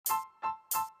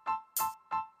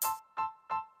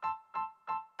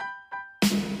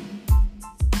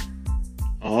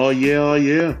Oh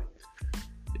yeah.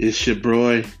 It's your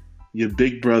boy, your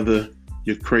big brother,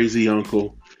 your crazy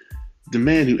uncle, the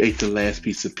man who ate the last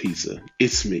piece of pizza.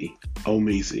 It's me,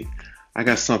 Omeezy. I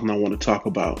got something I want to talk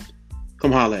about.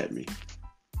 Come holla at me.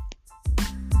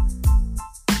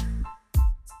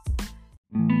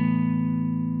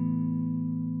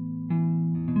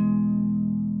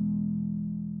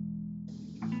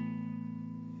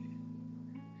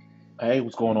 Hey,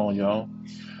 what's going on, y'all?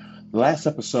 The last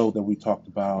episode that we talked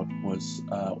about was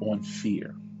on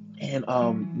fear. And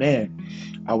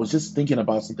man, I was just thinking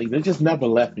about something that just never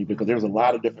left me because there's a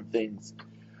lot of different things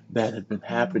that have been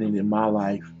happening in my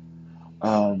life,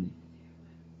 um,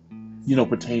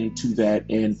 pertaining to that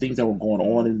and things that were going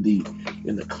on in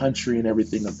the country and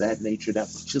everything of that nature that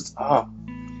was just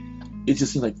it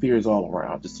just seemed like fear is all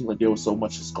around. It just seemed like there was so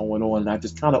much that's going on, and I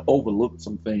just kind of overlooked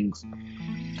some things.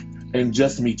 And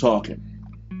just me talking,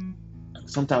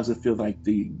 sometimes it feels like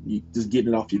just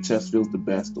getting it off your chest feels the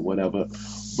best or whatever.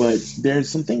 But there's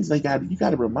some things that you got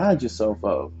to remind yourself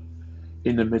of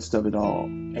in the midst of it all.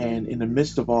 And in the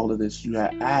midst of all of this,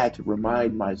 I had to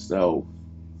remind myself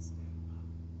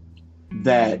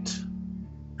that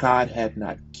God had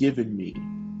not given me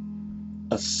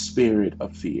a spirit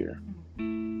of fear.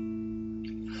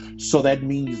 So that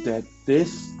means that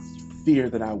this fear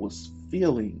that I was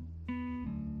feeling,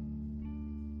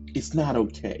 it's not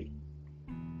okay.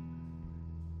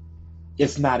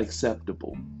 It's not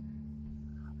acceptable.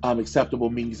 Acceptable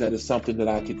means that it's something that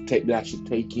I should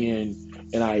take in,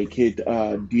 and I could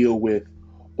deal with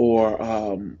or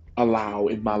allow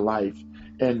in my life.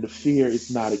 And the fear is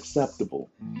not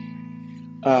acceptable.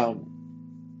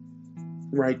 Um,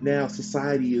 right now,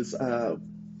 society is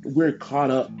we're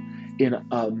caught up in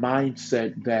a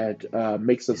mindset that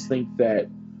makes us think that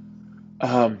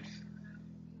um,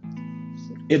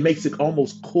 it makes it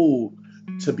almost cool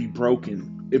to be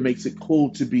broken. It makes it cool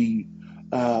to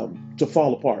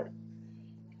fall apart.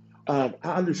 I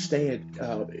understand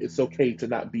it's okay to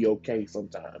not be okay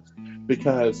sometimes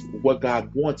because what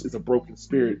God wants is a broken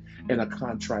spirit and a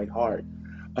contrite heart.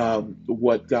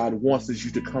 What God wants is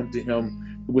you to come to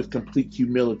Him with complete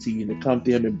humility and to come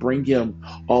to Him and bring Him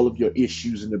all of your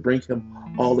issues and to bring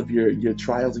Him all of your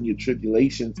trials and your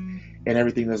tribulations and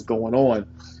everything that's going on.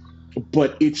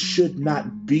 But it should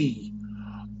not be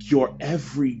your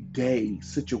everyday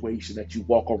situation that you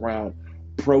walk around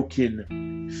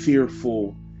broken,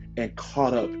 fearful, and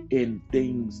caught up in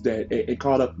things and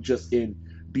caught up just in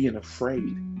being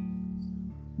afraid.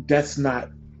 That's not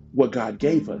what God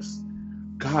gave us.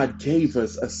 God gave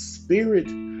us a spirit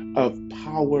of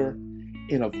power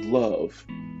and of love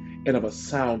and of a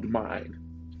sound mind.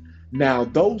 Now,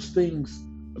 those things,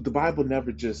 God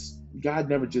never just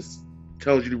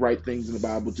tells you to write things in the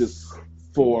Bible just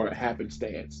for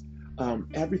happenstance.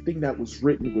 Everything that was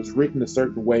written a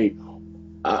certain way,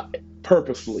 uh,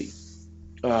 purposefully.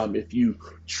 If you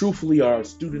truthfully are a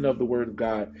student of the Word of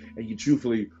God and you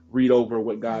truthfully read over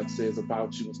what God says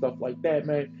about you and stuff like that,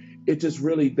 man, it just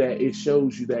really that it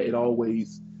shows you that it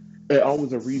always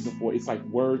a reason for it. It's like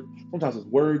word. Sometimes it's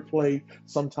wordplay.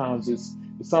 Sometimes it's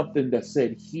something that's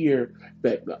said here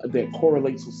that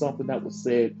correlates with something that was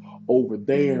said over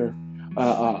there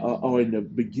or in the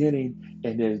beginning.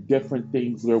 And there's different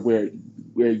things where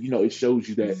it shows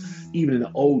you that even in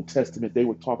the Old Testament they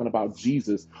were talking about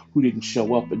Jesus, who didn't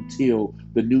show up until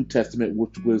the New Testament,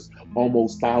 which was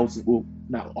almost thousands, well,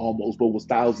 not almost, but was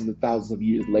thousands and thousands of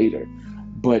years later.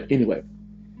 But anyway,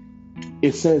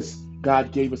 it says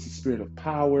God gave us a spirit of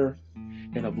power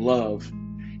and of love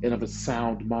and of a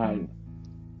sound mind.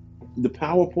 The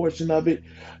power portion of it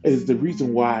is the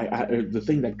reason why the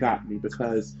thing that got me,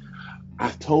 because I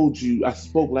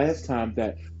spoke last time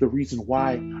that the reason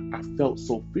why I felt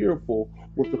so fearful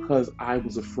was because I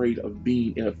was afraid of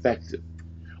being ineffective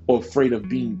or afraid of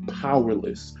being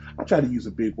powerless. I try to use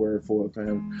a big word for it,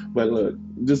 fam. But look,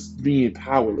 just being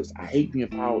powerless. I hate being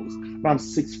powerless. But I'm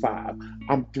 6'5".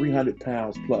 I'm 300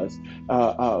 pounds plus.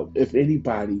 If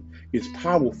anybody is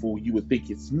powerful, you would think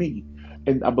it's me.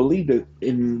 And I believe that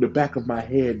in the back of my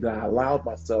head that I allowed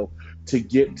myself to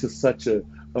get to such a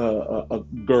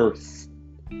girth.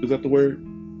 Is that the word?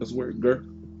 That's the word, girth.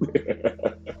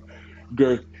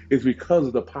 Girth is because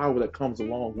of the power that comes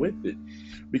along with it.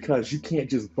 Because you can't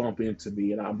just bump into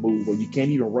me and I move, or you can't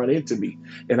even run into me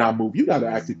and I move. You got to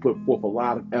actually put forth a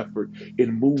lot of effort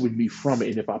in moving me from it.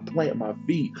 And if I plant my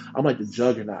feet, I'm like the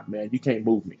juggernaut, man. You can't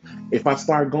move me. If I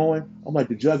start going, I'm like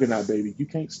the juggernaut, baby. You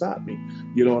can't stop me.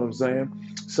 You know what I'm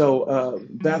saying? So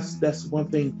that's one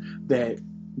thing that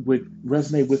would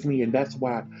resonate with me, and that's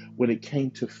why when it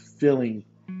came to feeling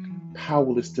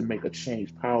powerless to make a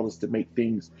change, powerless to make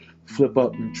things flip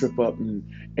up and trip up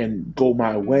and go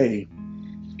my way.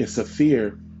 It's a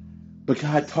fear. But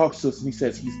God talks to us and he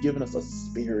says he's given us a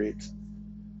spirit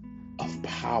of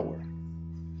power.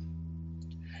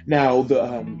 Now,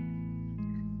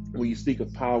 when you speak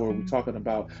of power, we're talking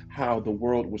about how the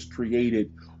world was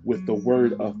created with the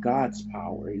word of God's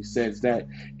power. He says that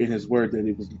in his word, that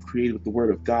it was created with the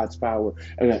word of God's power,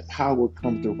 and that power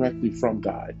comes directly from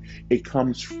God. It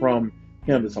comes from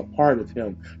him. It's a part of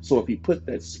him. So if he put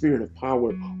that spirit of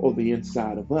power on the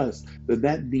inside of us, then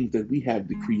that means that we have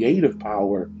the creative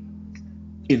power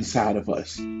inside of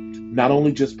us. Not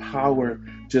only just power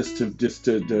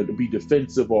to be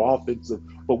defensive or offensive,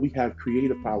 but we have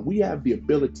creative power. We have the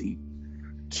ability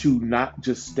to not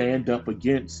just stand up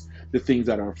against the things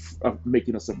that are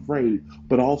making us afraid,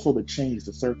 but also to change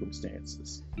the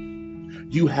circumstances.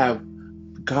 You have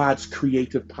God's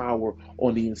creative power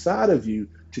on the inside of you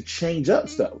to change up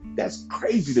stuff. That's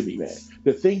crazy to me, man.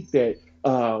 To think that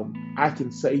I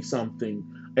can say something,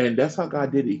 and that's how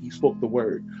God did it. He spoke the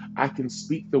word. I can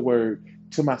speak the word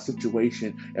to my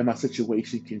situation, and my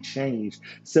situation can change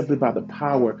simply by the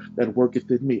power that worketh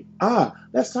in me.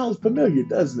 That sounds familiar,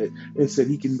 doesn't it? It said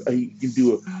he can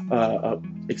do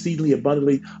exceedingly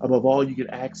abundantly above all you can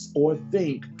ask or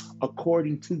think,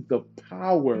 according to the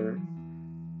power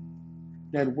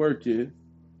that worketh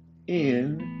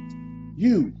in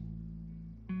you.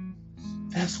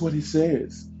 That's what he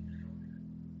says.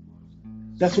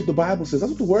 That's what the Bible says.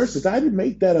 That's what the word says. I didn't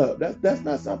make that up. That's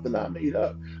not something I made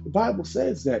up. The Bible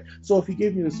says that. So if he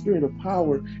gave me the spirit of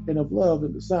power and of love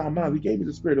and the sound mind, he gave me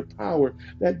the spirit of power.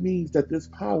 That means that this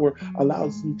power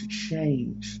allows me to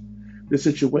change the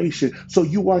situation. So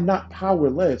you are not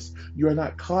powerless. You are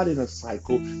not caught in a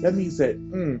cycle. That means that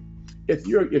if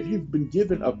you've been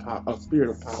given a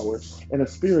spirit of power and a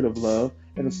spirit of love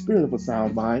and a spirit of a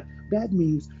sound mind, that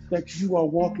means that you are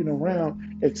walking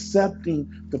around accepting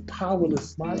the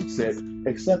powerless mindset,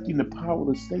 accepting the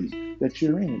powerless state that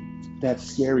you're in. That's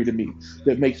scary to me.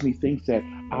 That makes me think that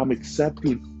I'm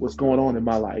accepting what's going on in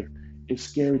my life. It's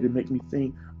scary to make me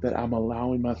think that I'm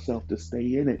allowing myself to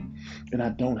stay in it and I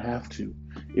don't have to.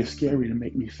 It's scary to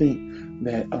make me think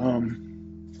that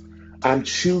I'm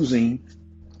choosing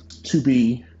to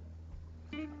be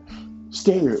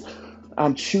scared.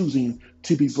 I'm choosing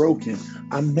to be broken.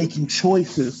 I'm making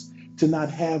choices to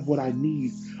not have what I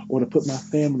need or to put my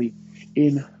family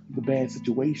in the bad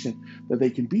situation that they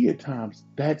can be at times.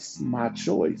 That's my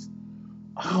choice.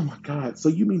 Oh my God. So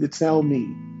you mean to tell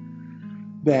me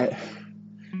that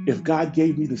if God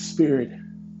gave me the spirit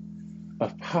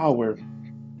of power,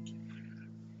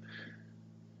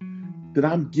 that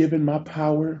I'm giving my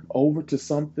power over to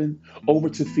something, over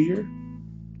to fear?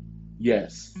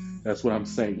 Yes, that's what I'm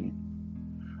saying.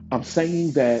 I'm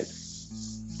saying that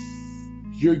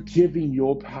you're giving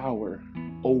your power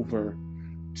over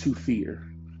to fear,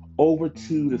 over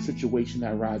to the situation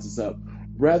that rises up,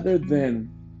 rather than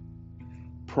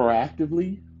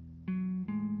proactively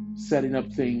setting up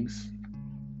things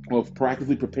or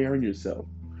proactively preparing yourself,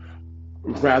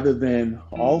 rather than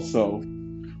also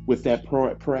with that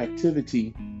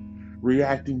proactivity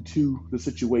reacting to the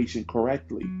situation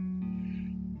correctly.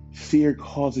 Fear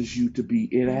causes you to be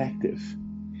inactive,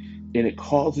 and it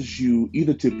causes you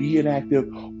either to be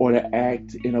inactive or to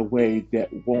act in a way that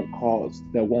won't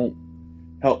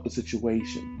help the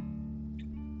situation.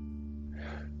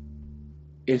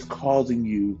 It's causing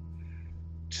you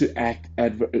to act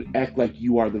like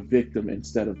you are the victim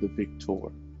instead of the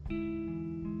victor,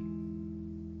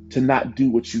 to not do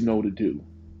what you know to do.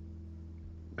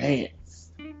 Man,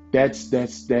 that's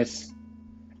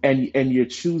and you're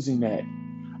choosing that.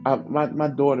 My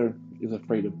daughter is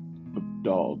afraid of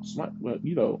dogs.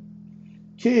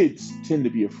 Kids tend to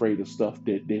be afraid of stuff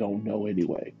that they don't know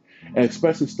anyway, and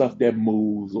especially stuff that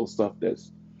moves or stuff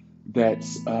that's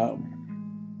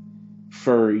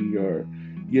furry or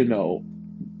you know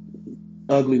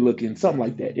ugly looking, something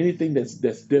like that. Anything that's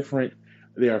different,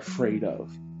 they're afraid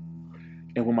of.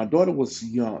 And when my daughter was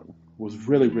young, was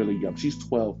really, really young, she's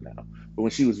 12 now, but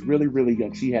when she was really, really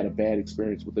young, she had a bad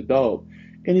experience with a dog.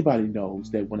 Anybody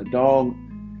knows that when a dog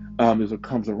if it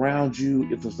comes around you,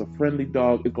 if it's a friendly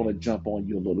dog, it's going to jump on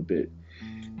you a little bit.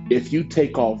 If you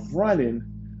take off running,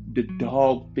 the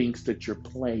dog thinks that you're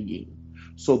playing.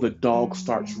 So the dog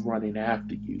starts running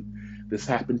after you. This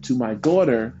happened to my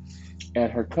daughter at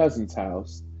her cousin's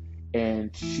house,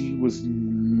 and she was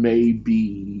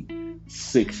maybe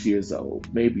 6 years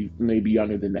old, maybe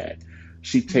younger than that.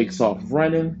 She takes off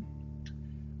running,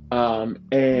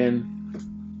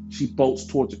 and she bolts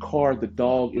towards the car. The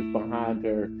dog is behind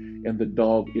her, and the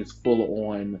dog is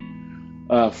full on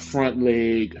front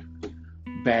leg,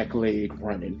 back leg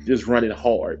running, just running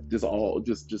hard, just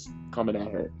coming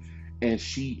at her, and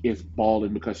she is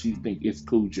bawling because she thinks it's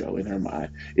Cujo in her mind.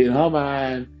 In her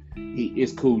mind,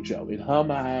 it's Cujo. In her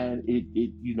mind,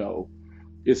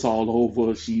 it's all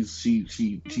over. She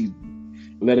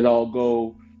let it all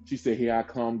go. She said, "Here I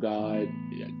come, God.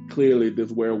 Clearly,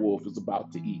 this werewolf is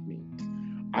about to eat me."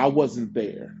 I wasn't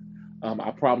there.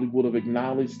 I probably would have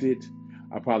acknowledged it.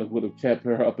 I probably would have kept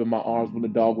her up in my arms when the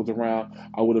dog was around.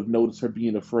 I would have noticed her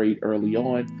being afraid early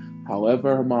on.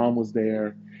 However, her mom was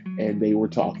there and they were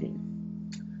talking.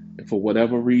 And for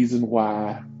whatever reason,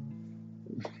 why,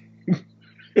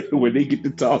 when they get to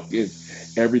talking,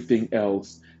 everything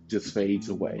else just fades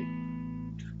away.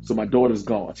 So my daughter's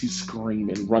gone. She's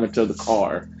screaming, running to the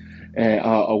car and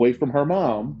away from her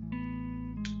mom.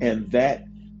 And that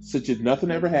such as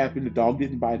nothing ever happened. The dog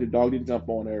didn't bite. The dog didn't jump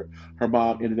on her. Her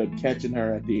mom ended up catching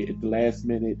her at the last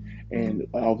minute, and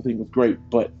everything was great.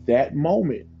 But that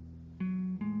moment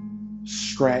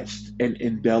scratched an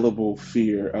indelible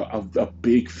fear, a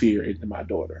big fear into my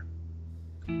daughter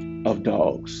of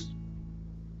dogs.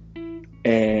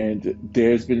 And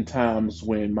there's been times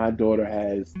when my daughter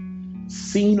has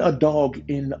seen a dog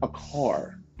in a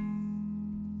car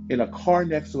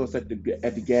next to us at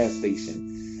the gas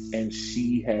station, and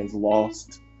she has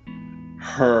lost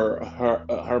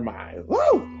her mind.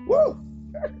 Woo, woo!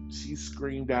 She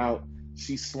screamed out.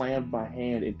 She slammed my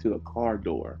hand into the car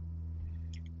door,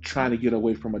 trying to get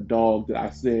away from a dog that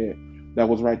I said that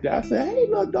was right there. I said, "Hey,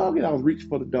 little dog," and I was reaching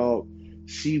for the dog.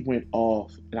 She went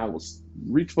off, and I was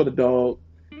reaching for the dog.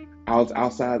 I was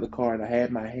outside the car, and I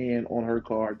had my hand on her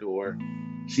car door.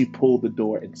 She pulled the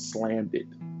door and slammed it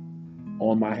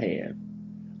on my hand.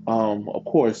 Of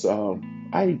course,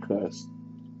 I ain't cussed.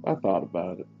 I thought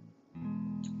about it.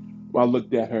 Well, I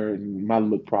looked at her, and my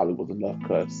look probably was enough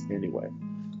cuss anyway.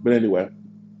 But anyway,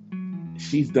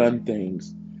 she's done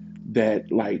things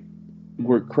that like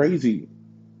were crazy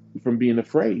from being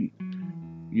afraid.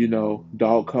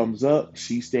 Dog comes up,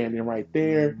 she's standing right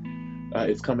there.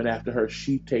 It's coming after her.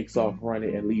 She takes off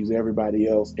running and leaves everybody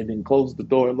else, and then closes the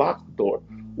door and locks the door.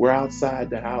 We're outside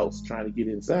the house trying to get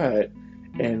inside,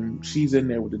 and she's in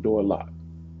there with the door locked.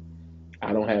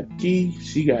 I don't have the key.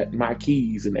 She got my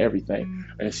keys and everything,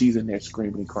 and she's in there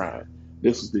screaming and crying.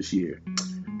 This was this year.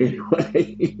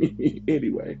 Anyway,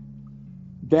 anyway,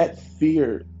 that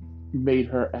fear made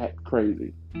her act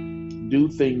crazy, do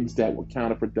things that were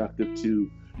counterproductive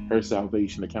to her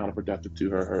salvation, and counterproductive to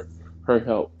her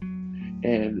help,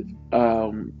 and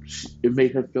it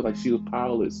made her feel like she was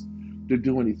powerless to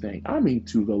do anything. I mean,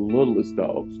 to the littlest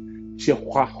dogs,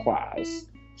 chihuahuas,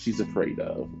 she's afraid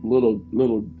of little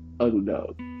other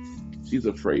dog, she's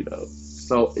afraid of.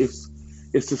 So it's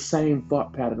the same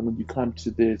thought pattern when you come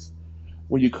to this,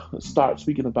 when you start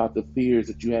speaking about the fears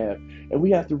that you have, and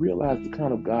we have to realize the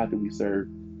kind of God that we serve,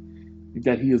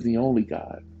 that He is the only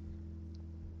God,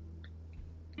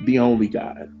 the only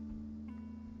God,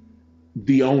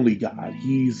 the only God.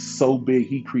 He's so big.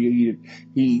 He created.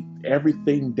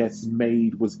 Everything that's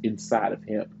made was inside of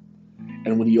Him.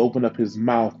 And when He opened up His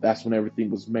mouth, that's when everything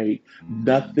was made.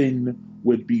 Nothing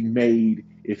would be made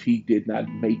if He did not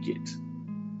make it.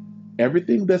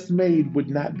 Everything that's made would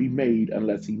not be made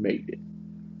unless He made it.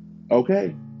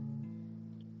 Okay?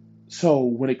 So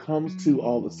when it comes to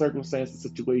all the circumstances,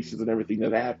 situations, and everything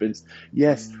that happens,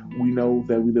 yes, we know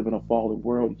that we live in a fallen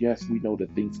world. Yes, we know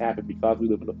that things happen because we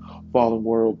live in a fallen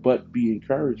world. But be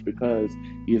encouraged, because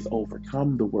He has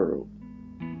overcome the world.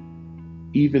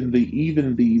 Even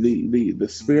the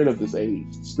spirit of this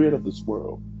age, the spirit of this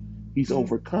world, He's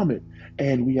overcome it.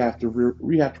 And we have to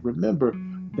remember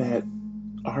that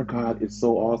our God is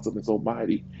so awesome and so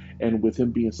mighty. And with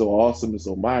Him being so awesome and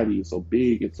so mighty and so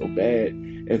big and so bad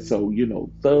and so,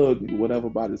 thug and whatever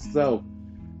by Himself,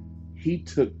 He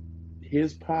took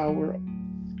His power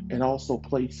and also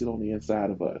placed it on the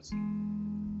inside of us.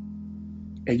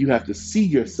 And you have to see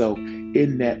yourself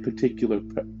in that particular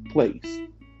place,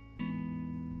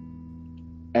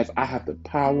 as I have the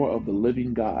power of the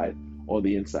living God on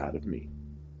the inside of me.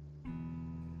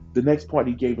 The next part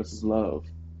He gave us is love.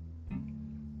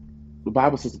 The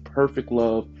Bible says perfect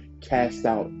love casts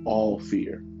out all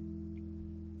fear.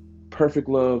 Perfect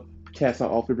love casts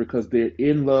out all fear, because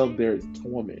in love there is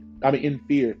torment. In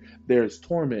fear there is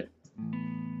torment.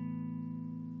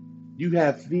 You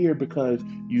have fear because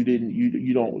you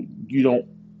don't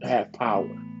have power,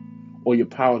 or your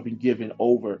power has been given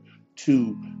over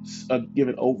to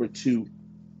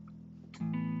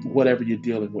whatever you're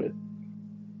dealing with.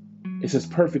 It says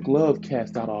perfect love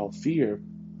casts out all fear.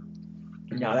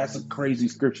 Now that's a crazy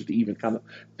scripture to even kind of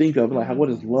think of. Like, what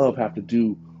does love have to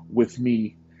do with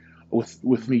me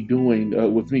with me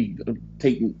doing with me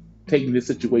taking this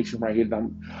situation right here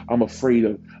that I'm afraid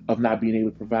of not being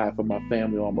able to provide for my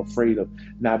family, or I'm afraid of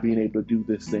not being able to do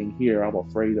this thing here. I'm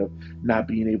afraid of not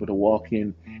being able to walk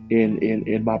in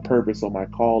my purpose or my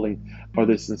calling or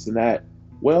this and that.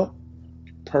 Well,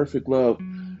 perfect love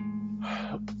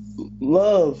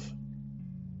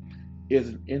is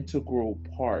an integral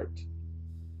part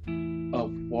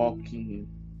of walking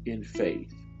in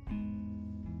faith.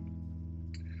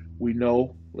 We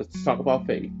know, let's talk about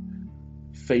faith.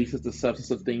 Faith is the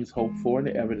substance of things hoped for and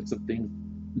the evidence of things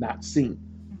not seen.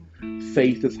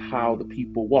 Faith is how the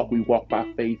people walk. We walk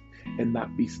by faith and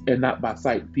not by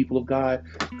sight. People of God,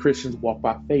 Christians walk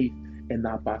by faith and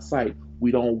not by sight.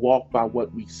 We don't walk by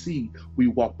what we see. We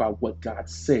walk by what God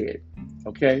said.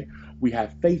 Okay? We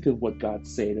have faith in what God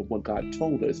said and what God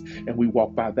told us, and we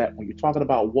walk by that. When you're talking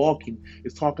about walking,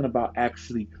 it's talking about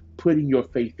actually putting your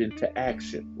faith into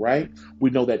action, right? We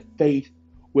know that faith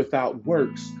without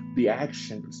works, the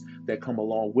actions that come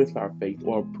along with our faith,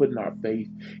 or putting our faith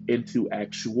into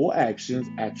actual actions,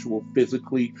 actual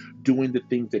physically doing the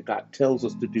things that God tells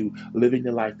us to do, living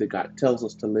the life that God tells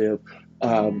us to live,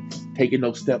 taking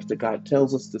those steps that God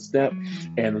tells us to step,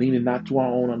 and leaning not to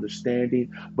our own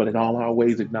understanding, but in all our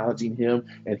ways acknowledging Him,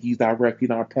 and He's directing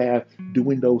our path,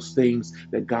 doing those things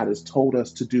that God has told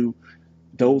us to do.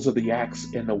 Those are the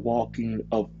acts and the walking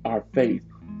of our faith.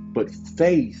 But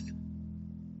faith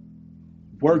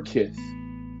worketh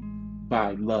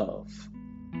by love.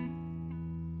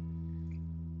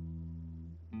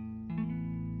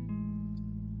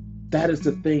 That is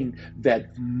the thing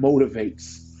that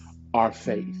motivates our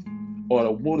faith,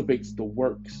 or motivates the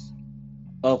works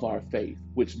of our faith,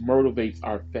 which motivates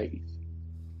our faith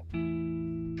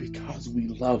because we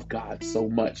love God so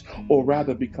much, or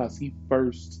rather because He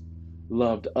first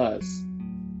loved us.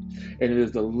 And it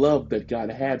is the love that God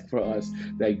had for us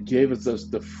that gave us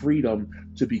the freedom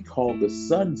to be called the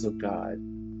sons of God,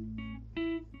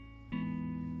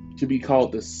 to be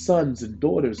called the sons and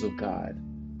daughters of God,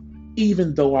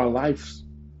 even though our lives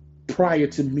prior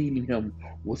to meeting Him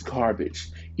was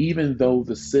garbage, even though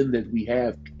the sin that we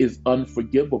have is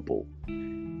unforgivable.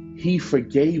 He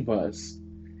forgave us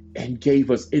and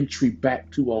gave us entry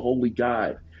back to a holy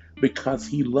God because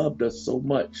He loved us so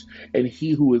much. And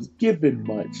He who is given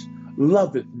much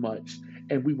loveth much.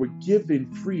 And we were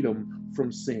given freedom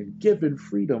from sin, given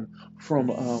freedom from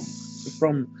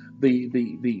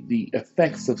the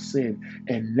effects of sin.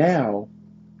 And now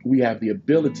we have the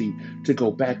ability to go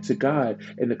back to God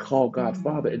and to call God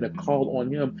Father, and to call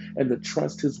on Him, and to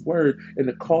trust His word, and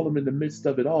to call Him in the midst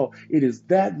of it all. It is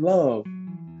that love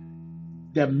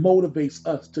that motivates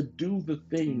us to do the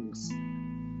things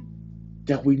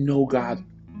that we know God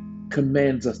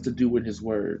commands us to do in His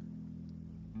word.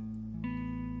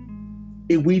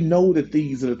 We know that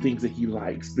these are the things that He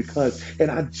likes, and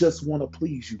I just want to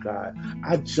please you, God.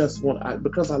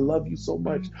 Because I love you so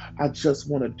much, I just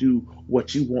want to do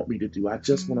what you want me to do. I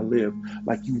just want to live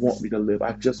like you want me to live.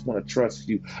 I just want to trust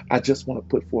you. I just want to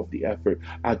put forth the effort.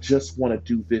 I just want to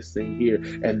do this thing here.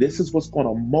 And this is what's going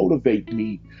to motivate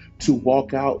me to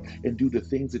walk out and do the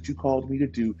things that you called me to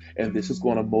do. And this is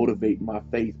going to motivate my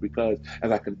faith, because as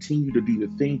I continue to do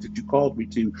the things that you called me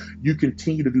to, you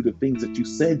continue to do the things that you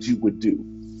said you would do.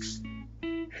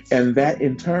 And that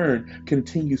in turn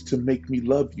continues to make me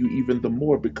love you even the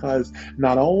more, because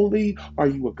not only are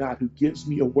you a God who gives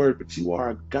me a word, but you are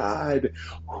a God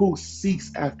who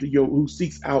seeks out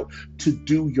to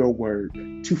do your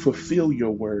word, to fulfill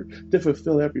your word, to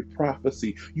fulfill every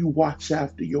prophecy. You watch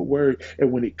after your word.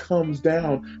 And when it comes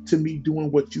down to me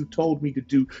doing what you told me to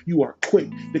do, you are quick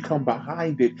to come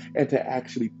behind it and to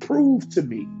actually prove to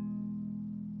me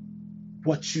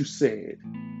what you said.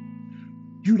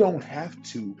 You don't have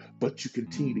to, but you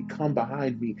continue to come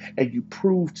behind me and you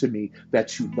prove to me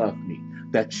that you love me,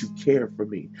 that you care for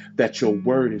me, that your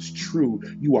word is true.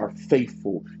 You are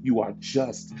faithful. You are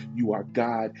just. You are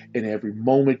God. And every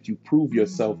moment you prove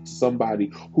yourself to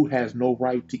somebody who has no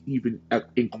right to even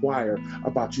inquire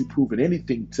about you proving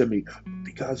anything to me.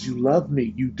 Because you love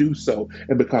me, you do so.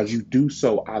 And because you do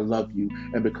so, I love you.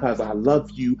 And because I love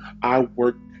you, I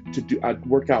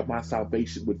work out my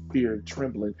salvation with fear and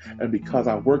trembling. And because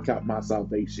I work out my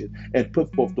salvation and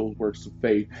put forth those works of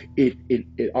faith,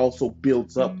 it also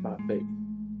builds up my faith.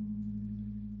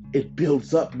 It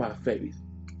builds up my faith.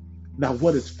 Now,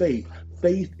 what is faith?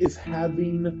 Faith is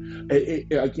having,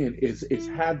 is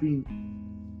having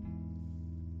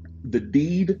the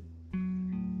deed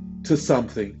to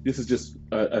something. This is just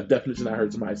a definition I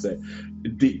heard somebody say.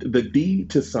 The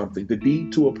deed to something, the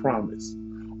deed to a promise,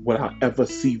 without ever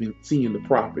seeing the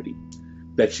property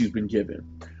that you've been given.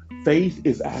 Faith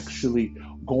is actually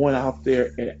going out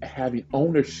there and having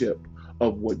ownership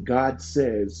of what God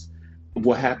says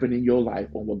will happen in your life,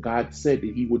 or what God said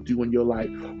that He would do in your life,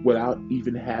 without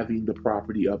even having the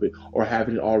property of it or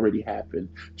having it already happen.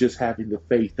 Just having the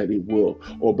faith that it will,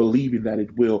 or believing that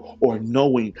it will, or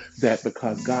knowing that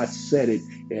because God said it,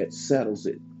 it settles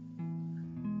it.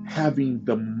 Having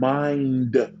the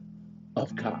mind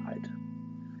of God,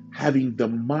 having the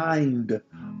mind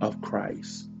of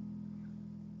Christ,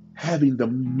 having the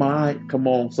mind, come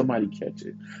on, somebody catch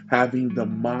it, having the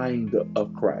mind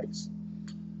of Christ,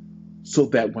 so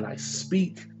that when I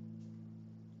speak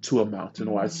to a mountain,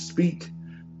 or I speak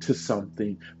to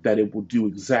something, that it will do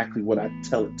exactly what I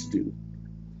tell it to do,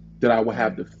 that I will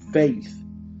have the faith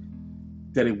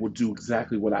that it will do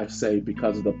exactly what I say,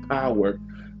 because of the power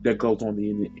that goes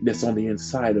on that's on the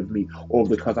inside of me, or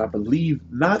because I believe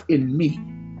not in me,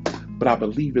 but I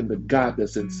believe in the God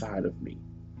that's inside of me.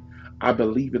 I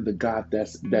believe in the God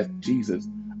that's Jesus.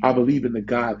 I believe in the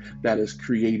God that has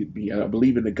created me. I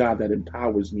believe in the God that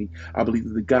empowers me. I believe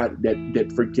in the God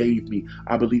that forgave me.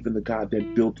 I believe in the God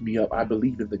that built me up. I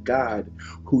believe in the God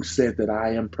who said that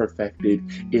I am perfected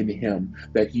in Him,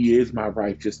 that He is my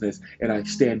righteousness, and I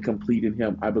stand complete in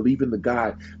Him. I believe in the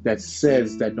God that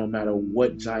says that no matter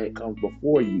what giant comes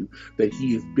before you, that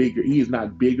He is bigger. He is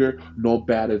not bigger nor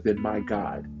better than my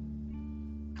God.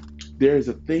 There is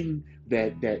a thing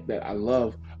that I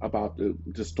love about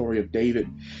the story of David.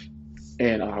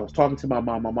 And I was talking to my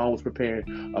mom. My mom was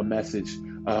preparing a message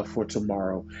for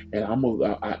tomorrow, and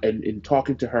and in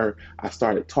talking to her, I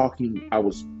started talking. I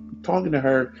was talking to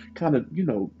her, kind of,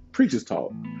 preachers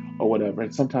talk or whatever.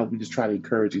 And sometimes we just try to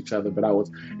encourage each other. But I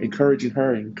was encouraging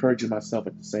her and encouraging myself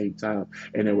at the same time.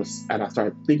 And I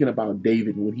started thinking about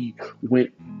David when he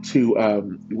went to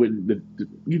when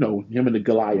him and the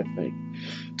Goliath thing.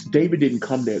 David didn't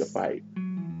come there to fight.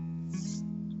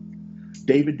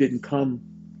 David didn't come.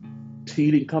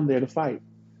 He didn't come there to fight.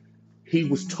 He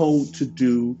was told to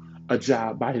do a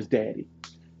job by his daddy.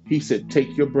 He said,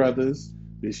 "Take your brothers,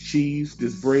 this cheese,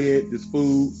 this bread, this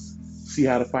food, see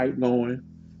how the fight going.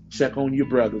 Check on your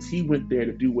brothers." He went there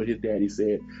to do what his daddy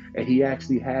said, and he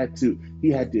actually had to. He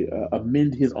had to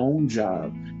amend his own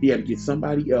job. He had to get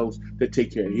somebody else to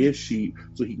take care of his sheep,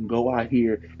 so he can go out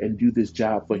here and do this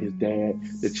job for his dad,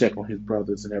 to check on his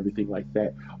brothers and everything like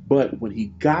that. But when he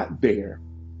got there,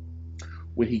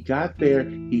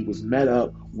 he was met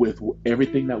up with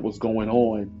everything that was going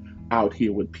on out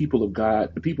here with people of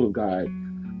God. The people of God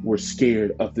were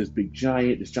scared of this big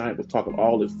giant. This giant was talking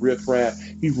all this riffraff.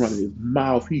 He running his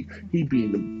mouth. He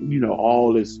being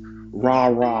all this rah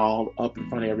rah up in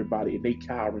front of everybody, and they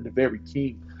cowering. The very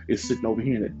king is sitting over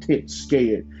here in a tent,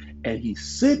 scared, and he's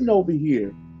sitting over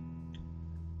here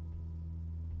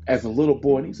as a little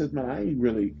boy, and he says, "Man, I ain't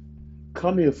really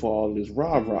come here for all this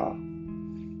rah rah."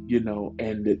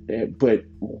 But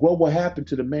what will happen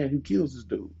to the man who kills this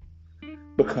dude?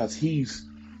 Because he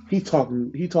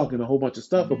talking a whole bunch of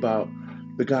stuff about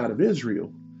the God of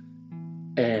Israel,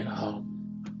 and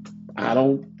I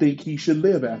don't think he should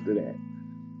live after that.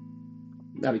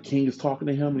 Now the king is talking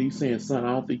to him, and he's saying, "Son,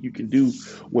 I don't think you can do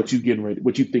what you getting ready,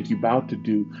 what you think you're about to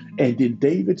do." And then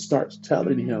David starts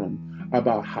telling him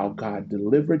about how God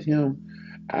delivered him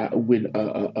when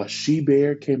a she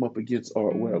bear came up against,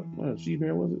 or well, what a she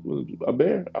bear was it? Was it a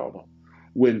bear? I don't know.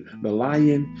 When the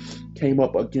lion came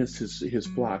up against his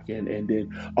flock, and then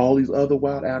all these other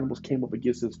wild animals came up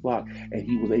against his flock, and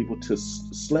he was able to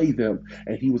slay them,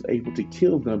 and he was able to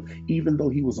kill them, even though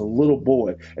he was a little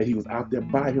boy and he was out there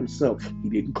by himself. He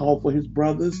didn't call for his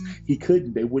brothers. He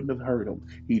couldn't. They wouldn't have hurt him.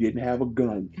 He didn't have a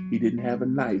gun. He didn't have a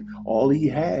knife. All he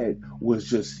had was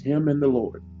just him and the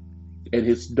Lord, and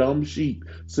his dumb sheep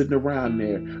sitting around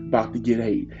there about to get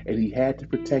ate, and he had to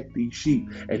protect these sheep.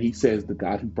 And he says, "The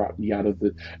God who brought me out of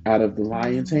the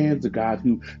lion's hands, the God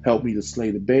who helped me to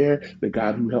slay the bear, the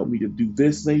God who helped me to do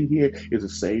this thing here, is the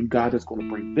same God that's going to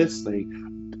bring this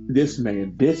thing, this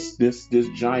man, this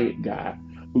giant guy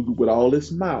who, with all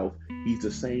this mouth, he's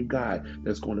the same God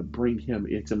that's going to bring him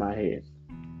into my hand,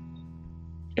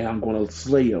 and I'm going to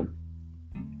slay him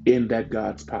in that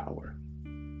God's power."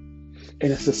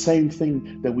 And it's the same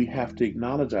thing that we have to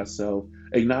acknowledge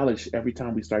every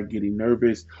time we start getting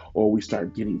nervous, or we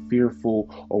start getting fearful,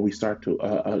 or we start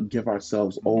to give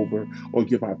ourselves over, or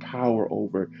give our power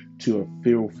over to a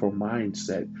fearful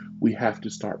mindset. We have to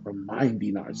start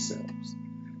reminding ourselves,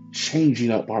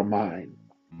 changing up our mind.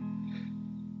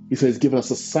 He says, "Give us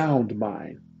a sound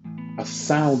mind." A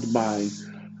sound mind,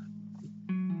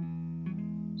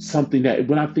 something that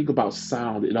when I think about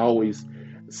sound,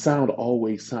 sound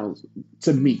always sounds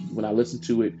to me, when I listen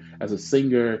to it as a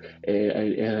singer, and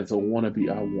as a wannabe.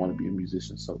 I want to be a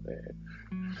musician so bad.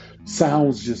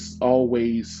 Sounds just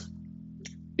always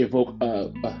evoke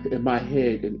in my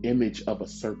head an image of a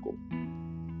circle,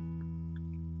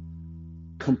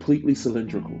 completely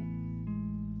cylindrical,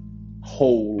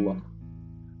 whole,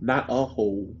 not a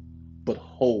hole, but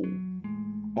whole,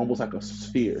 almost like a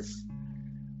sphere.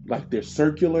 Like they're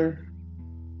circular,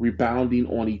 rebounding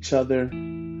on each other,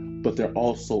 but they're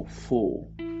also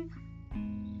full,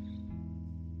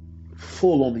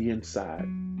 full on the inside,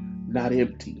 not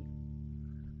empty.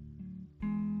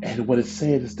 And what it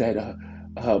said is that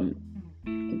um,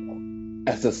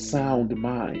 as a sound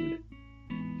mind,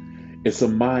 it's a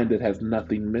mind that has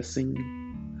nothing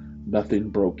missing, nothing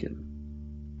broken,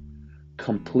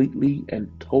 completely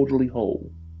and totally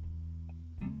whole.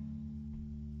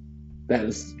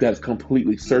 That's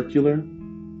completely circular,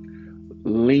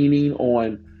 leaning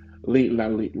on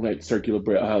not like circular,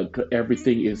 but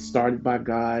everything is started by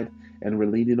God, and we're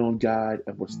leaning on God,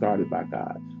 and we're started by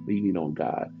God, leaning on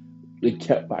God, and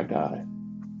kept by God.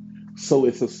 So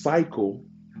it's a cycle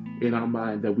in our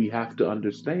mind that we have to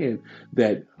understand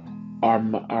that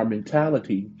our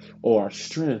mentality or our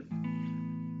strength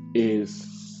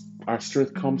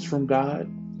comes from God,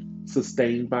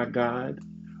 sustained by God,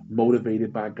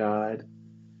 motivated by God,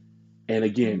 and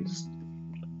again,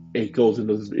 it goes in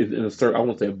a circle. I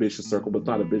won't say a vicious circle, but it's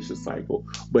not a vicious cycle,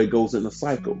 but it goes in a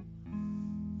cycle.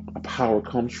 Power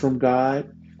comes from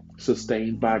God,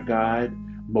 sustained by God,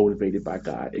 motivated by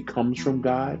God. It comes from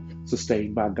God,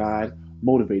 sustained by God,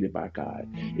 motivated by God.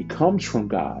 It comes from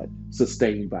God,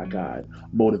 sustained by God,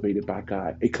 motivated by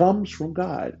God. It comes from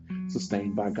God,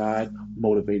 sustained by God,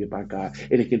 motivated by God.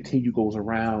 And it continues, goes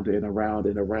around and around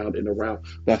and around and around.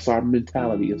 That's our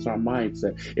mentality. It's our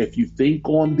mindset. If you think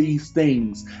on these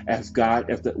things as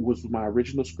God, as that was my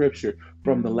original scripture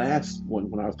from the last one,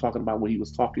 when I was talking about when he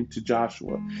was talking to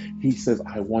Joshua, he says,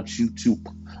 I want you to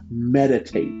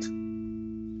meditate.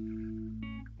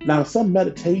 Now, some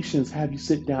meditations have you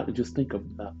sit down and just think of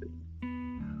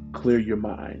nothing. Clear your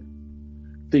mind.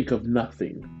 Think of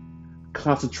nothing.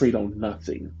 Concentrate on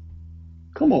nothing.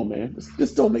 Come on, man.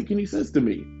 This don't make any sense to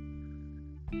me.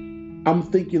 I'm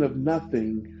thinking of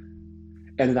nothing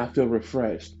and then I feel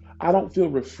refreshed. I don't feel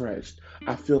refreshed.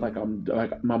 I feel like I'm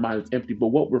like my mind is empty. But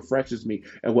what refreshes me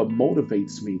and what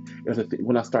motivates me is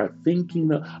when I start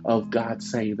thinking of God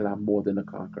saying that I'm more than a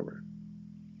conqueror.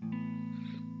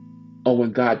 Or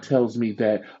when God tells me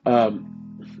that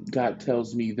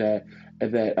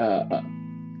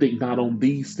think not on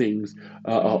these things,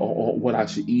 or what I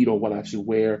should eat or what I should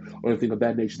wear or anything of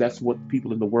that nature. That's what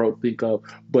people in the world think of.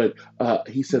 But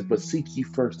he says, but seek ye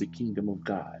first the kingdom of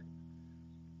God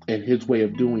and his way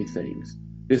of doing things.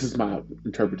 This is my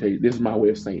interpretation. This is my way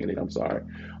of saying it. I'm sorry.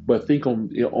 But think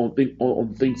on, on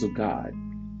the things of God.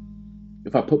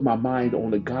 If I put my mind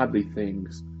on the godly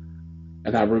things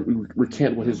and I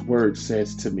recant what his word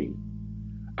says to me,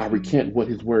 I recant what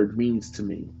his word means to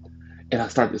me. And I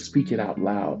start to speak it out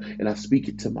loud, and I speak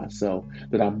it to myself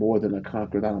that I'm more than a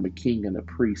conqueror, that I'm a king and a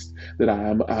priest, that I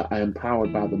am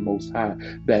empowered by the Most High,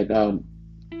 that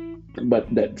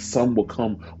but that some will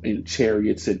come in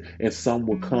chariots and some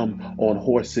will come on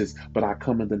horses, but I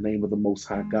come in the name of the Most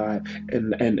High God,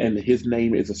 and his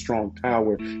name is a strong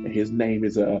tower, and his name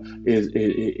he's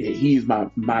my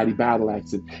mighty battle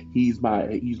axe, and he's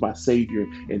my savior,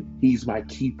 and he's my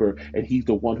keeper, and he's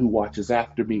the one who watches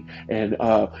after me, and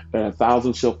a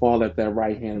thousand shall fall at that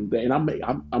right hand. And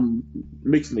I'm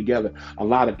mixing together a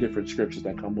lot of different scriptures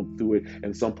that come through it,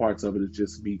 and some parts of it is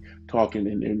just me talking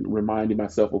and reminding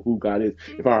myself of who God is.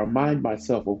 If I remind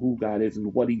myself of who God is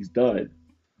and what he's done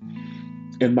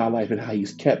in my life and how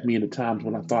he's kept me in the times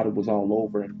when I thought it was all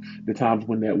over, and the times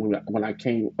when I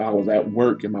was at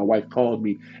work and my wife called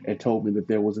me and told me that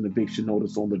there was an eviction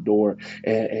notice on the door,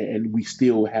 and we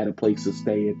still had a place to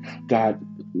stay, and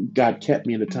God kept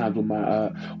me in the times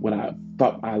when I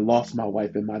thought I lost my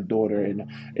wife and my daughter, and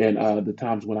the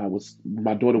times when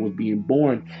my daughter was being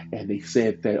born, and they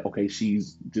said that okay,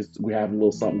 we're having a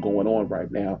little something going on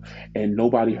right now, and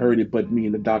nobody heard it but me,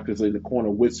 and the doctors in the corner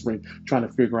whispering, trying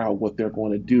to figure out what they're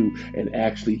going to do. And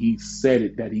actually, he said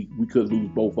it that we could lose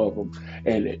both of them,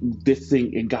 and this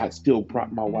thing, and God still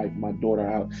brought my wife and my daughter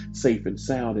out safe and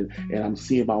sound, and I'm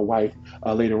seeing my wife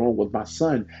later on with my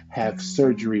son have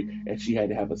surgery, and she had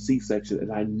to have a C-section,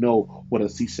 and I know what a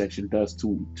C-section does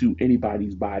to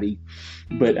anybody's body,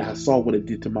 but I saw what it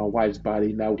did to my wife's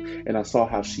body now, and I saw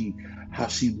how she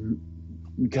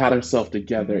got herself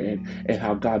together, and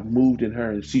how God moved in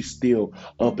her, and she's still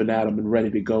up and at 'em and ready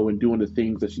to go and doing the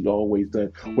things that she always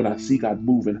done. When I see God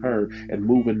move in her and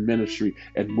move in ministry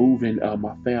and move in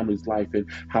my family's life, and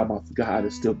how my God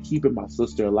is still keeping my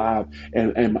sister alive,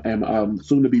 and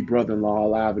soon to be brother-in-law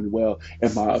alive and well,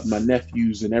 and my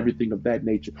nephews and everything of that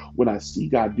nature. When I see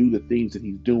God do the things that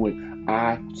He's doing,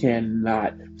 I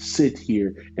cannot sit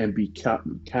here and be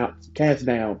cast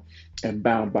down and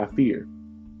bound by fear.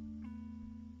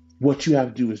 What you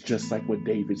have to do is just like what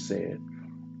David said.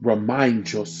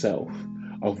 Remind yourself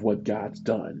of what God's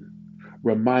done.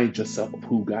 Remind yourself of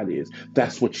who God is.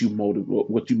 That's what you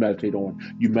meditate on.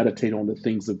 You meditate on the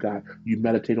things of God. You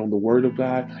meditate on the word of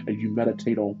God, and you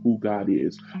meditate on who God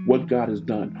is, what God has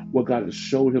done, what God has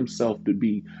showed himself to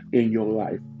be in your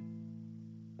life.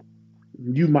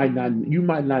 You might not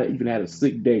even had a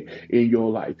sick day in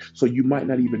your life, so you might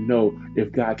not even know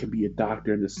if God can be a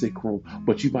doctor in the sick room,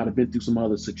 but you might have been through some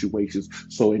other situations.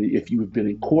 So if you have been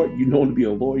in court, you know to be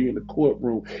a lawyer in the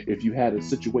courtroom. If you had a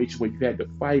situation where you had to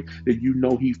fight, then you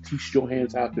know He's taught your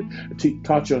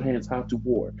hands how to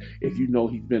war. If you know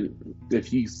if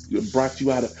He's brought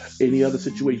you out of any other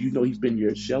situation, you know He's been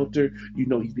your shelter, you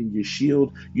know He's been your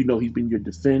shield, you know He's been your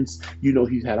defense, you know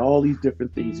He's had all these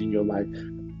different things in your life.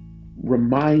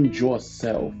 Remind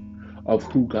yourself of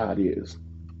who God is.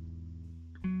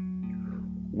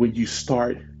 When you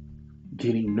start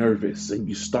getting nervous and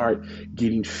you start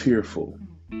getting fearful,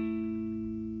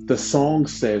 the song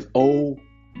says, "Oh,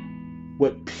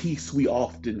 what peace we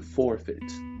often forfeit.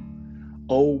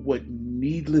 Oh, what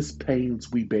needless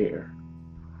pains we bear.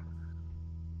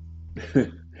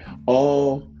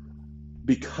 All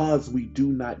because we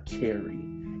do not carry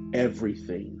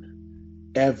everything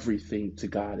to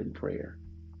God in prayer."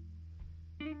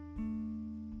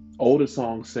 Older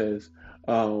song says,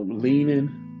 leaning,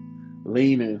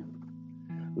 leaning,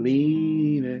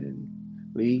 leaning,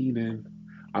 leaning.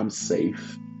 I'm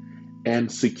safe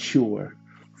and secure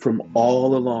from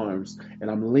all alarms. And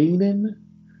I'm leaning,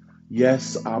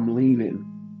 yes, I'm leaning.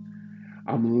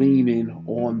 I'm leaning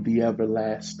on the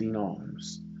everlasting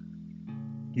arms.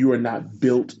 You are not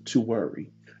built to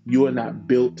worry. You are not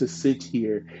built to sit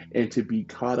here and to be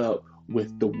caught up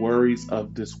with the worries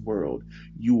of this world.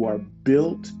 You are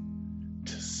built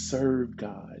to serve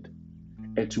God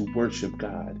and to worship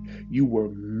God. You were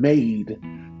made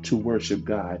to worship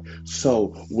God.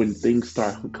 So when things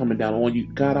start coming down on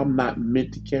you, God, I'm not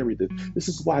meant to carry this. This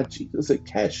is why Jesus said,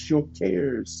 cast your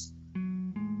cares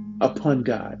upon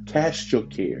God. Cast your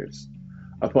cares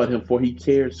upon Him, for He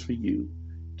cares for you.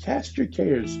 Cast your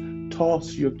cares,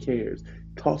 toss your cares,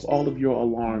 toss all of your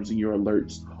alarms and your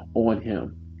alerts on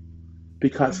Him,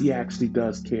 because He actually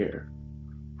does care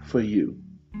for you.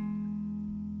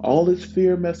 All this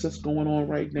fear mess that's going on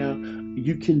right now,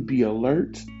 you can be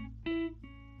alert,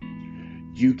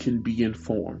 you can be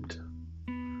informed,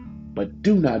 but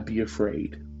do not be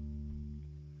afraid.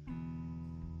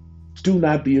 Do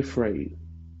not be afraid.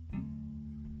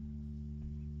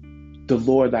 The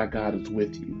Lord thy God is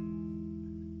with you.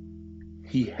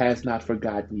 He has not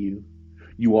forgotten you.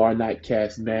 You are not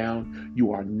cast down.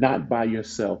 You are not by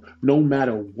yourself. No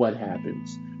matter what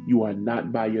happens, you are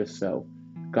not by yourself.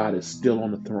 God is still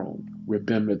on the throne.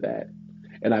 Remember that.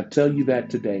 And I tell you that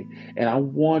today. And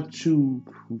I'm going to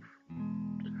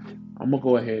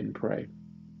go ahead and pray.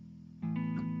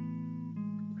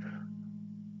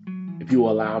 If you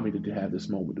will allow me to have this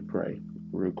moment to pray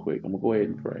real quick, I'm going to go ahead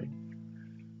and pray.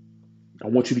 I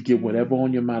want you to get whatever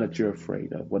on your mind that you're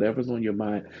afraid of, whatever's on your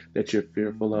mind that you're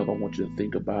fearful of. I want you to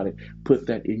think about it, put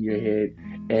that in your head,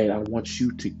 and I want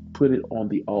you to put it on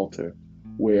the altar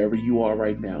wherever you are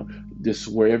right now. Just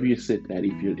wherever you sit at.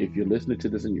 If you're listening to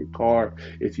this in your car,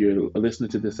 if you're listening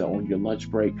to this on your lunch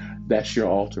break, that's your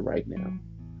altar right now.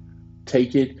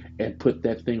 Take it and put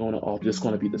that thing on the altar. It's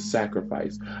going to be the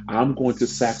sacrifice. I'm going to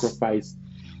sacrifice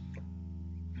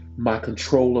my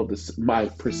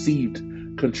perceived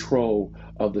control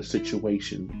of the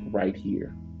situation right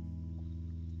here.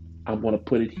 I'm going to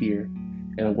put it here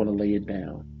and I'm going to lay it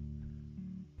down.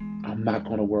 I'm not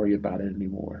going to worry about it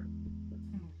anymore.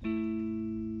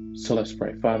 So let's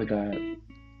pray. Father God,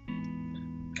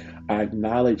 I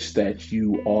acknowledge that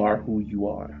you are who you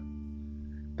are,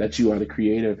 that you are the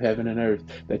creator of heaven and earth,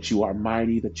 that you are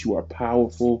mighty, that you are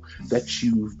powerful, that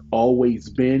you've always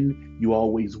been, you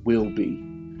always will be.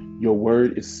 Your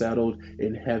word is settled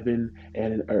in heaven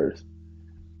and in earth,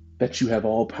 that you have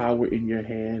all power in your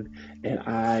hand, and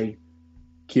I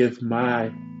give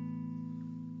my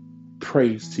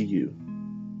praise to you.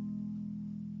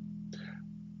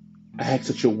 I ask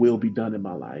that your will be done in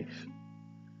my life,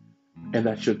 and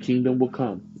that your kingdom will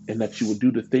come, and that you will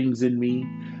do the things in me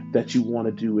that you want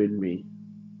to do in me.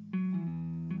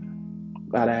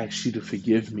 God, I ask you to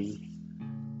forgive me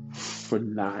for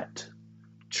not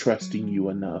trusting you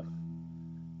enough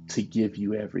to give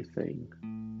you everything,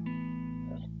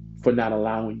 for not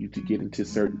allowing you to get into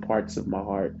certain parts of my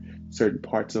heart, certain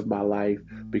parts of my life,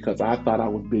 because I thought I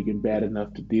was big and bad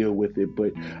enough to deal with it,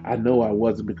 but I know I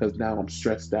wasn't, because now I'm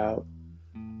stressed out.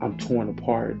 I'm torn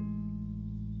apart.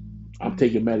 I'm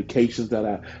taking medications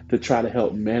to try to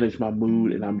help manage my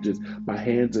mood, and my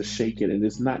hands are shaking, and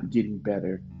it's not getting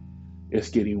better. It's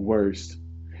getting worse.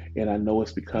 And I know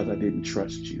it's because I didn't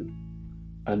trust you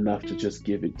enough to just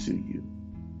give it to you.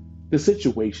 The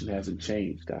situation hasn't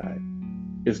changed, God.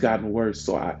 It's gotten worse.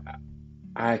 So I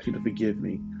ask you to forgive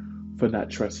me for not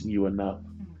trusting you enough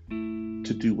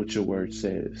to do what your word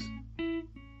says.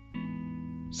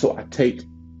 So I take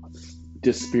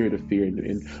this spirit of fear,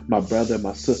 and my brother and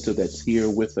my sister that's here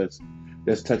with us,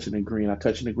 that's touching and agreeing. I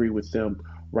touch and agree with them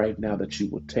right now that you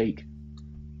will take,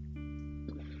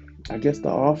 I guess, the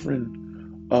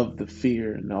offering of the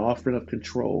fear and the offering of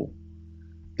control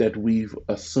that we've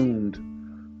assumed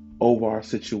over our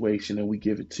situation, and we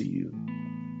give it to you.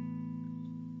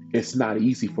 It's not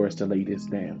easy for us to lay this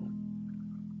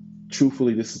down.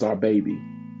 Truthfully, this is our baby.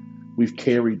 We've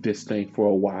carried this thing for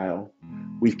a while.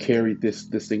 We've carried this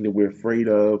thing that we're afraid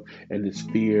of, and this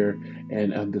fear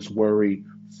and this worry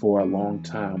for a long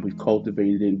time. We've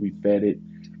cultivated it, we've fed it,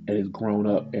 and it's grown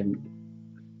up, and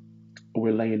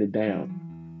we're laying it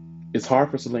down. It's hard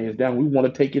for us to lay it down. We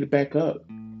want to take it back up,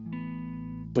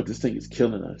 but this thing is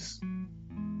killing us.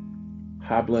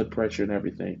 High blood pressure and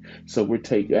everything. So we're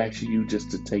asking you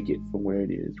just to take it from where it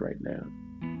is right now.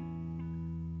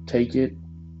 Take it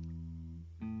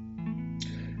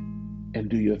and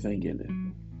do your thing in it.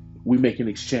 We make an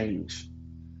exchange.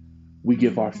 We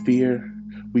give our fear,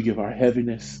 we give our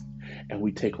heaviness, and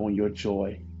we take on your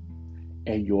joy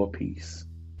and your peace.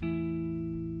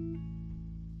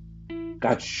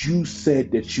 God, you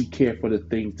said that you care for the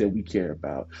things that we care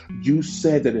about. You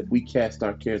said that if we cast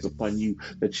our cares upon you,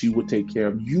 that you would take care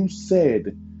of them. You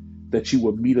said that you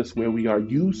would meet us where we are.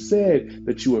 You said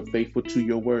that you are faithful to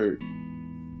your word.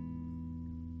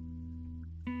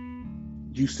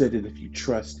 You said that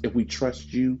if we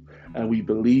trust you and we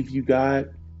believe you,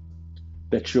 God,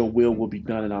 that your will be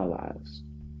done in our lives.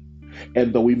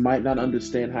 And though we might not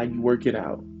understand how you work it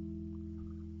out,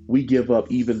 we give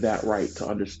up even that right to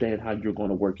understand how you're going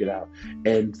to work it out.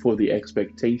 And for the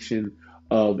expectation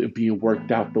of it being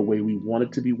worked out the way we want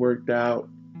it to be worked out,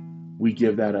 we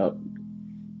give that up.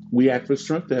 We ask for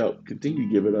strength to help continue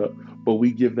to give it up, but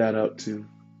we give that up too.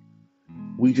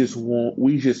 We just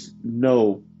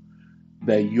know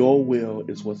that your will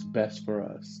is what's best for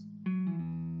us.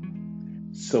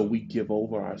 So we give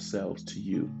over ourselves to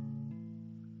you.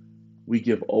 We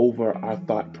give over our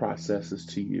thought processes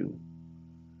to you.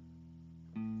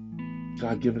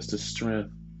 God, give us the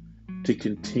strength to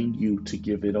continue to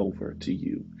give it over to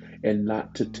you and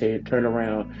not to turn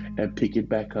around and pick it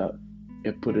back up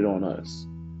and put it on us.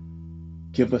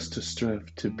 Give us the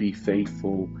strength to be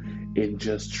faithful in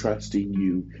just trusting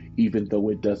you, even though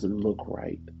it doesn't look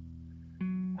right.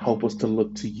 Help us to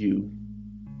look to you,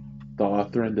 the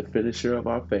author and the finisher of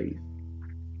our faith,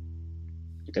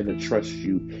 and to trust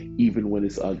you even when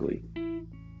it's ugly.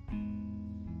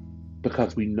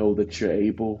 Because we know that you're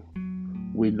able,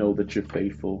 we know that you're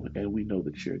faithful, and we know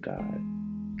that you're God.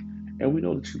 And we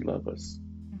know that you love us.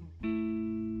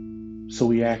 So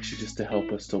we ask you just to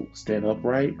help us to stand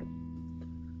upright,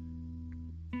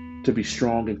 to be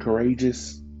strong and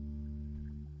courageous,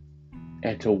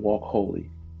 and to walk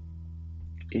holy.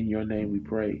 In your name we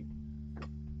pray.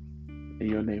 In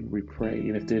your name we pray.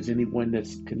 And if there's anyone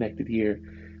that's connected here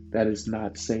that is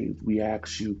not saved, we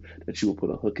ask you that you will put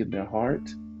a hook in their heart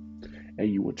and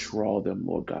you will draw them,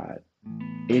 Lord God.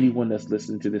 Anyone that's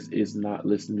listening to this is not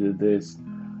listening to this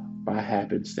by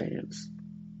happenstance.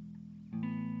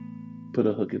 Put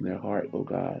a hook in their heart, oh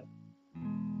God,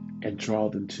 and draw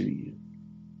them to you.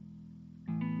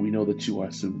 We know that you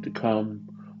are soon to come.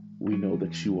 We know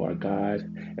that you are God,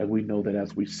 and we know that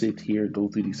as we sit here and go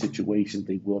through these situations,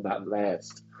 they will not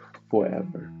last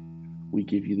forever. We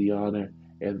give you the honor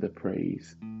and the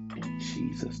praise. In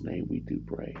Jesus' name we do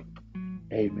pray.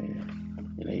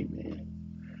 Amen and amen.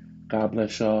 God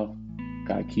bless y'all.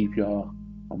 God keep y'all.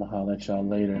 I'm going to holler at y'all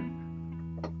later.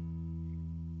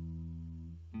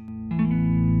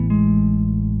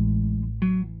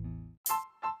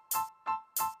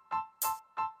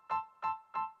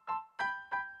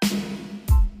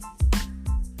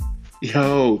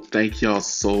 Yo, thank y'all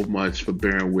so much for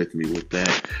bearing with me with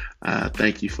that.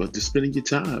 Thank you for just spending your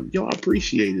time. Yo, I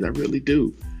appreciate it. I really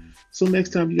do. So next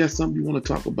time you got something you want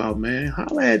to talk about, man,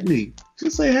 holla at me.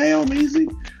 Just say, hey, I'm easy.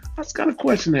 I just got a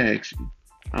question to ask you.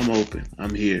 I'm open.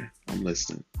 I'm here. I'm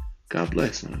listening. God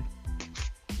bless, man.